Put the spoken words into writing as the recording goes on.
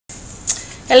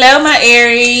Hello, my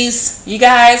Aries. You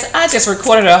guys, I just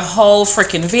recorded a whole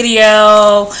freaking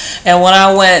video, and when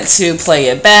I went to play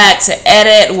it back to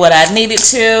edit what I needed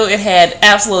to, it had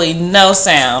absolutely no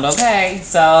sound, okay?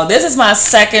 So this is my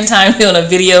second time doing a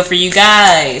video for you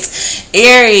guys.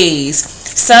 Aries,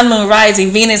 Sun, Moon,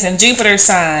 Rising, Venus, and Jupiter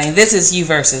sign. This is you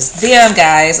versus them,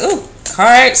 guys. Ooh,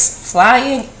 cards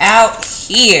flying out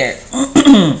here.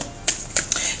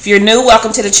 If you're new,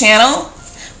 welcome to the channel.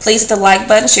 Please hit the like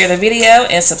button, share the video,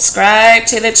 and subscribe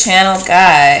to the channel,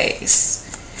 guys.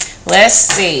 Let's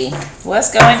see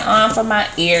what's going on for my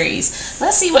Aries.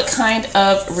 Let's see what kind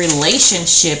of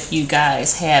relationship you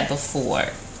guys had before.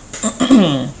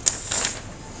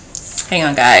 Hang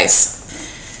on,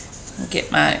 guys. I'll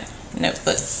get my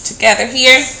notebook together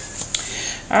here.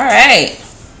 All right.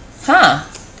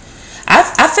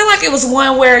 I feel like it was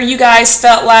one where you guys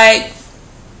felt like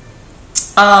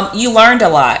you learned a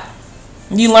lot.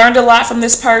 You learned a lot from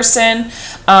this person.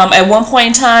 At one point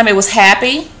in time, it was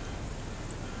happy.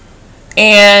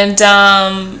 And,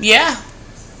 yeah.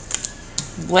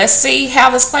 Let's see how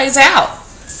this plays out.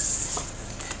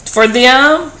 For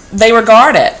them, they were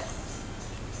guarded.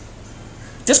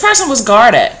 This person was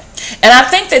guarded. And I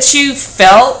think that you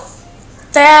felt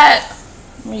that.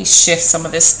 Let me shift some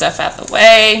of this stuff out the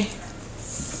way.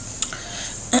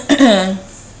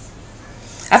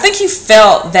 I think you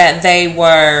felt that they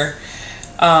were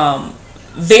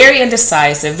very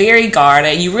indecisive, very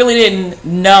guarded. You really didn't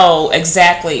know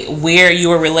exactly where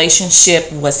your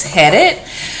relationship was headed.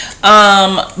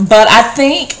 But I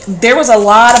think there was a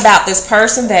lot about this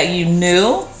person that you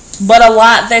knew, but a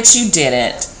lot that you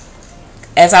didn't.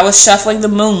 As I was shuffling, the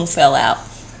moon fell out.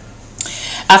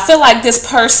 I feel like this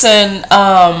person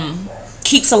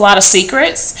keeps a lot of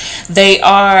secrets. They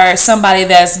are somebody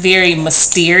that's very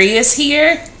mysterious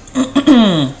here.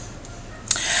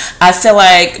 I feel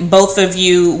like both of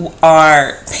you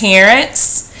are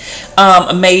parents.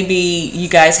 Maybe you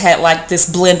guys had like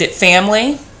this blended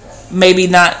family. Maybe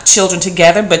not children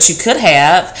together, but you could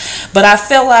have. But I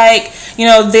feel like, you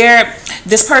know,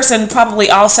 this person probably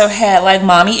also had like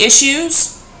mommy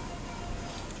issues.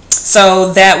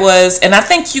 So that was, and I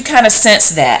think you kind of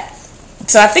sensed that.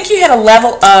 So I think you had a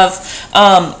level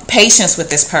of patience with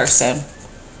this person.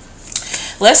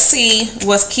 Let's see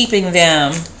what's keeping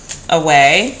them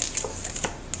away.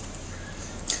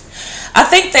 I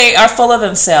think they are full of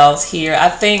themselves here. I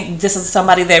think this is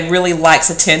somebody that really likes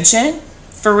attention,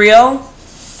 for real.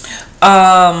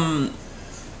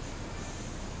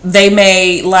 They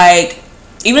may, like,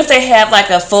 even if they have like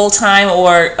a full-time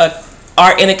or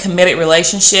are in a committed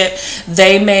relationship,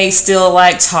 they may still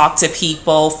like talk to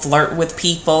people, flirt with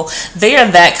people. They are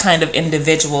that kind of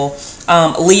individual.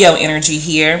 Leo energy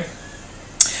here.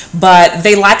 But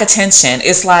they like attention.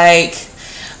 It's like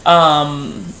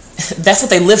that's what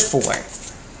they live for.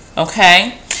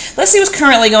 Okay, let's see what's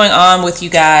currently going on with you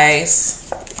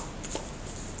guys.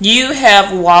 You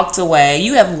have walked away.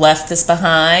 You have left this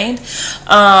behind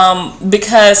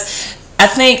because I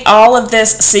think all of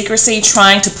this secrecy,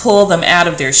 trying to pull them out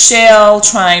of their shell,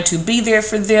 trying to be there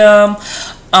for them,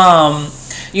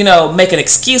 you know, making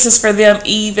excuses for them,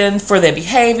 even for their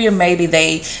behavior. Maybe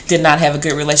they did not have a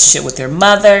good relationship with their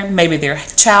mother. Maybe their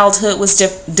childhood was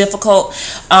difficult.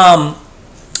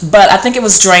 But I think it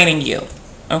was draining you,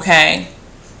 okay?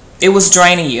 It was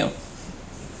draining you.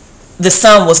 The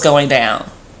sun was going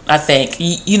down, I think.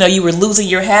 You know, you were losing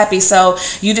your happy, so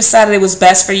you decided it was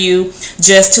best for you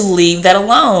just to leave that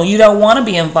alone. You don't want to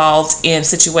be involved in a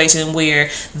situation where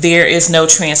there is no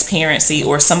transparency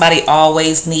or somebody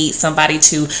always needs somebody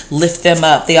to lift them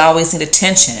up. They always need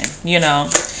attention, you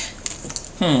know.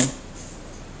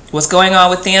 What's going on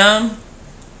with them?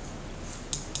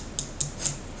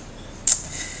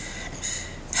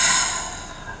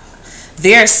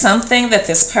 There's something that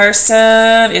this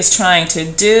person is trying to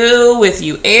do with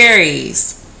you,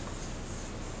 Aries.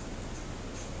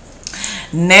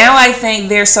 Now I think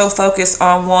they're so focused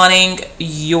on wanting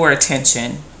your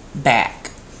attention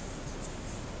back.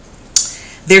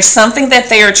 There's something that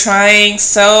they are trying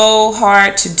so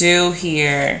hard to do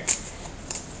here.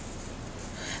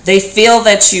 They feel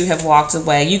that you have walked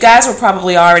away. You guys were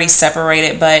probably already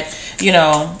separated, but, you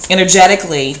know,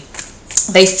 energetically,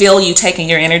 they feel you taking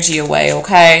your energy away,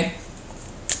 okay?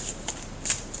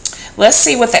 Let's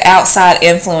see what the outside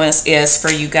influence is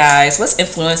for you guys. What's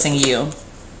influencing you?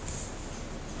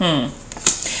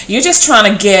 You're just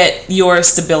trying to get your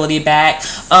stability back.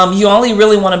 You only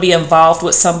really want to be involved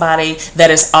with somebody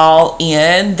that is all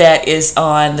in, that is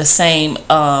on the same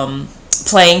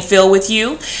playing field with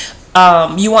you.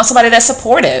 You want somebody that's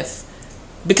supportive.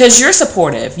 because you're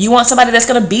supportive. You want somebody that's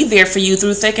going to be there for you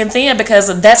through thick and thin,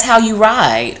 because that's how you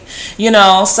ride,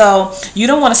 so you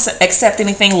don't want to accept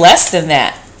anything less than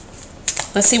that.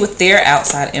 Let's see what their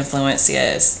outside influence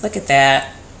is. Look at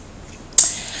that.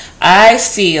 I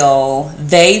feel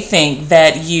they think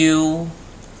that you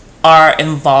are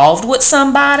involved with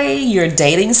somebody, you're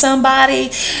dating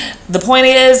somebody. The point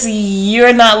is,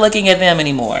 you're not looking at them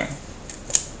anymore.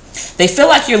 They feel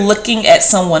like you're looking at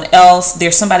someone else.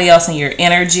 There's somebody else in your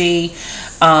energy.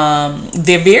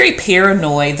 They're very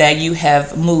paranoid that you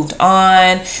have moved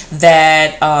on,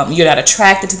 that you're not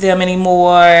attracted to them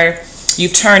anymore.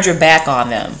 You've turned your back on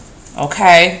them.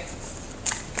 Okay?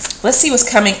 Let's see what's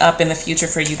coming up in the future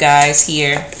for you guys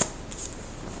here.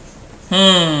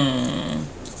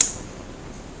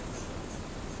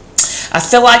 I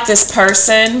feel like this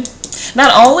person,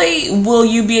 not only will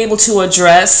you be able to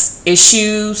address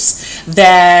issues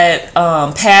that,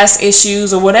 past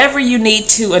issues or whatever you need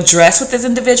to address with this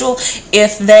individual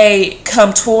if they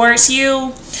come towards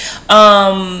you,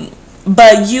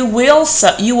 but you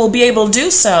will be able to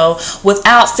do so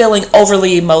without feeling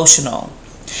overly emotional.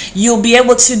 You'll be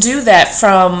able to do that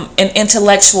from an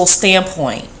intellectual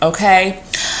standpoint, okay?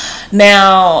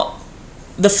 Now,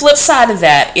 the flip side of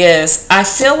that is, I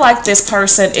feel like this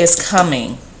person is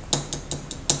coming.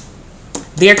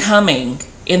 They're coming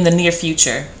in the near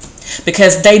future,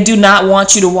 because they do not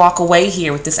want you to walk away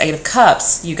here with this 8 of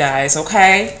Cups, you guys,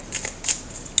 okay?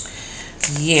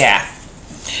 Yeah.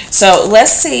 So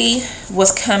let's see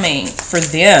what's coming for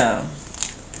them.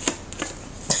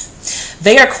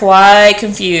 They are quite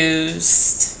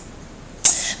confused.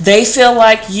 They feel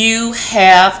like you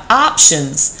have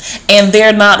options and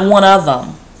they're not one of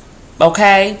them.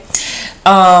 Okay?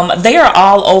 They are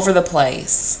all over the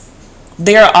place.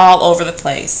 They are all over the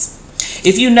place.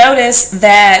 If you notice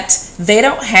that they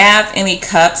don't have any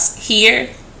cups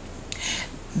here,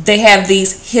 they have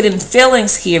these hidden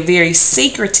feelings here, very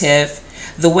secretive,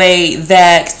 the way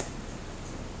that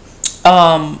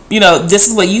this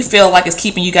is what you feel like is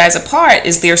keeping you guys apart,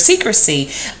 is their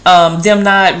secrecy, them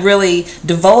not really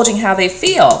divulging how they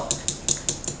feel.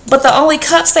 But the only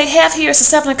cups they have here is the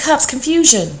 7 of Cups,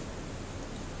 confusion.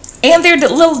 And they're a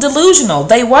little delusional.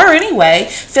 They were anyway,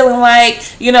 feeling like,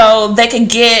 they could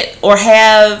get or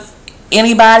have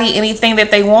anybody, anything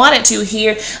that they wanted to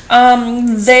here.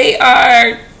 They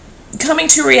are coming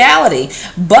to reality,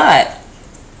 but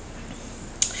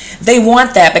they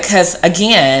want that because,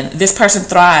 again, this person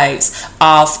thrives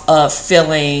off of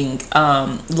feeling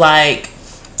like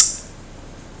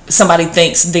somebody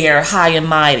thinks they're high and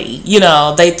mighty.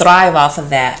 They thrive off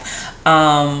of that.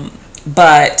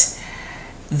 But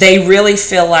they really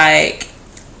feel like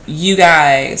you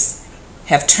guys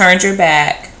have turned your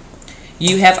back.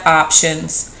 You have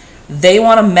options. They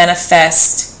want to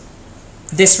manifest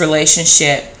this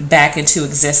relationship back into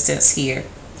existence here.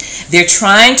 They're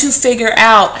trying to figure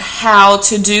out how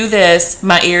to do this,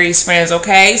 my Aries friends,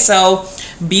 okay? So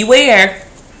beware.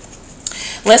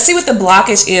 Let's see what the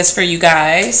blockage is for you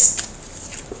guys.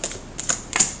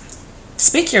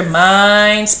 Speak your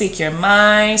mind, speak your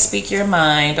mind, speak your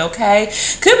mind, okay?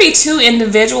 Could be 2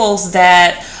 individuals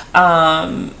that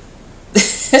that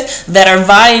are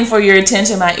vying for your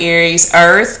attention, my Aries.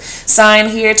 Earth sign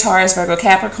here, Taurus, Virgo,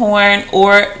 Capricorn,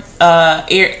 or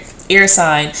air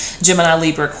sign, Gemini,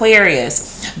 Libra,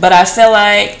 Aquarius. But I feel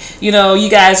like, you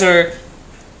guys are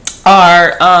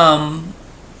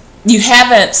you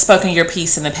haven't spoken your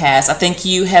piece in the past. I think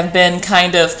you have been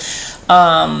kind of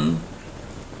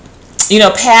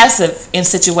passive in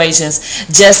situations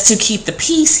just to keep the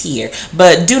peace here.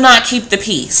 But do not keep the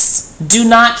peace. Do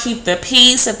not keep the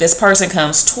peace. If this person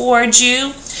comes towards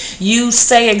you, you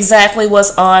say exactly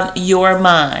what's on your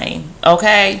mind,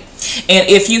 okay? And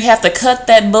if you have to cut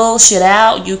that bullshit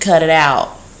out, you cut it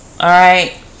out, all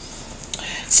right?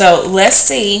 So let's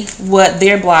see what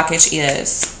their blockage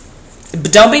is.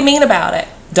 But don't be mean about it.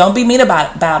 Don't be mean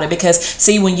about it, because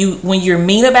see, when you're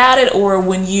mean about it, or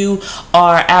when you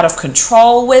are out of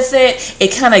control with it,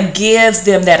 it kind of gives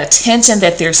them that attention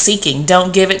that they're seeking.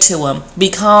 Don't give it to them. Be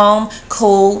calm,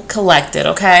 cool, collected,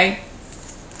 okay?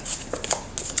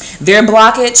 Their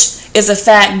blockage is the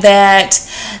fact that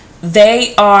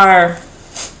they are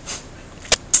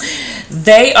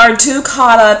too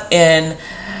caught up in,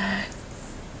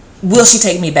 will she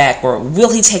take me back, or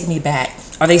will he take me back?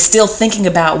 Are they still thinking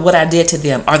about what I did to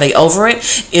them? Are they over it?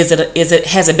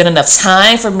 Has it been enough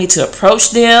time for me to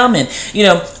approach them? And,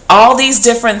 all these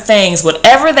different things,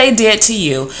 whatever they did to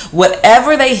you,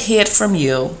 whatever they hid from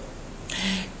you,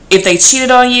 If they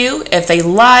cheated on you, if they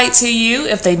lied to you,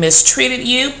 if they mistreated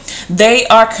you, they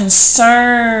are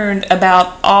concerned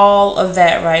about all of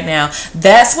that right now.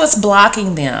 That's what's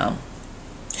blocking them,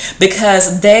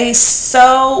 because they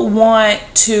so want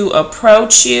to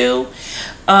approach you,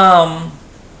 but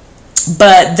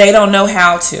they don't know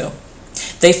how to.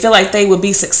 They feel like they would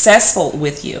be successful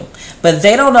with you, but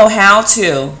they don't know how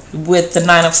to with the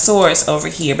Nine of Swords over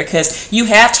here, because you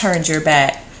have turned your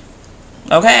back.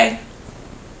 Okay?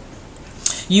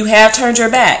 You have turned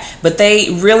your back, but they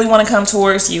really want to come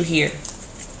towards you here.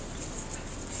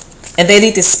 And they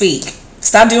need to speak.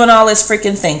 Stop doing all this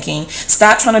freaking thinking.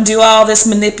 Stop trying to do all this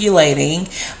manipulating,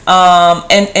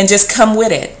 and just come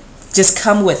with it. Just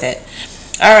come with it.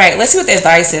 All right, let's see what the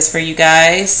advice is for you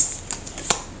guys.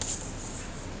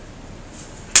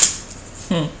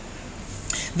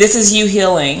 This is you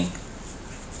healing.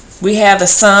 We have the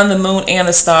sun, the moon, and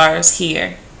the stars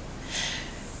here.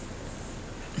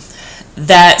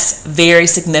 That's very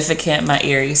significant, my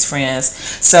Aries friends.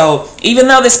 So even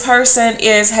though this person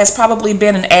has probably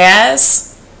been an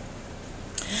ass,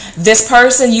 this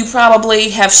person you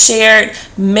probably have shared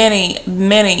many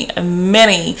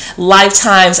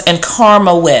lifetimes and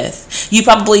karma with. You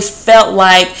probably felt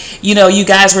like, you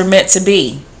guys were meant to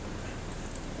be.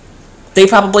 They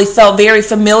probably felt very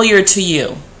familiar to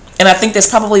you. And I think that's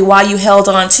probably why you held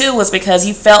on to, was because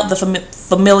you felt the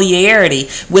familiarity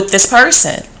with this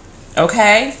person.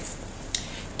 Okay?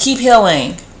 Keep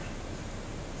healing.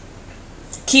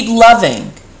 Keep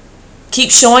loving.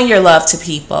 Keep showing your love to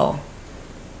people.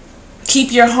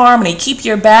 Keep your harmony. Keep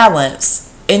your balance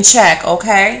in check,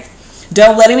 okay?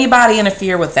 Don't let anybody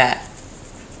interfere with that.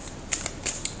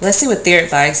 Let's see what their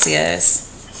advice is.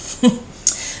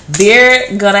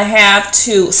 They're going to have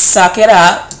to suck it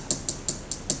up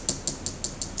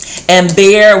and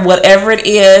bear whatever it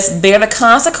is, bear the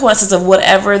consequences of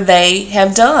whatever they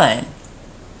have done,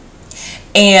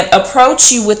 and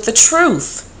approach you with the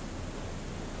truth,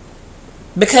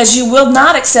 because you will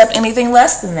not accept anything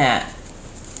less than that.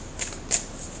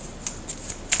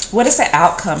 What is the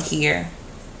outcome here?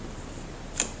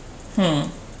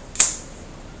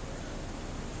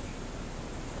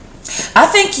 I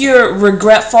think you're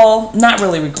regretful, not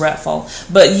really regretful,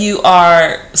 but you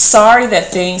are sorry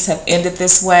that things have ended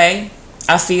this way,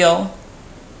 I feel.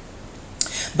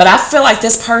 But I feel like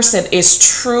this person is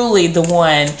truly the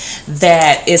one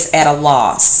that is at a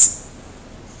loss.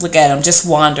 Look at him, just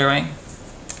wandering.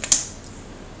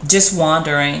 Just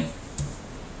wandering.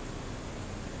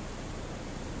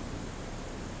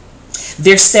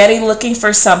 They're steady looking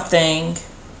for something.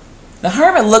 The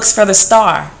Hermit looks for the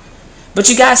star. But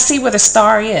you guys see where the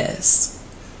star is.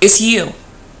 It's you.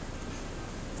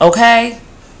 Okay?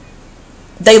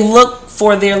 They look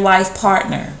for their life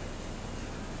partner.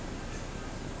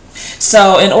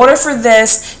 So in order for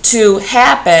this to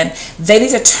happen, they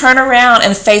need to turn around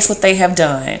and face what they have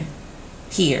done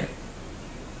here.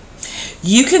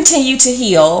 You continue to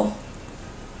heal.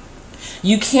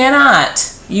 You cannot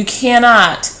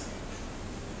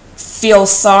feel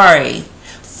sorry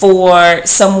for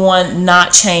someone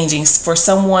not changing, for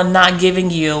someone not giving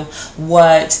you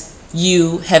what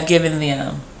you have given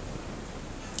them.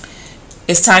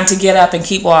 It's time to get up and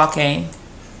keep walking.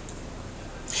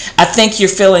 I think you're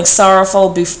feeling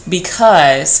sorrowful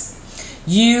because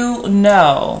you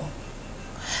know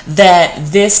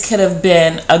that this could have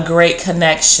been a great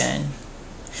connection,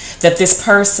 that this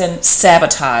person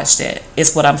sabotaged it,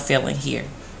 is what I'm feeling here.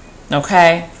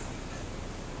 Okay?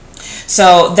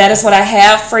 So that is what I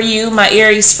have for you, my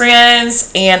Aries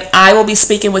friends, and I will be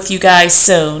speaking with you guys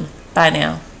soon. Bye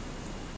now.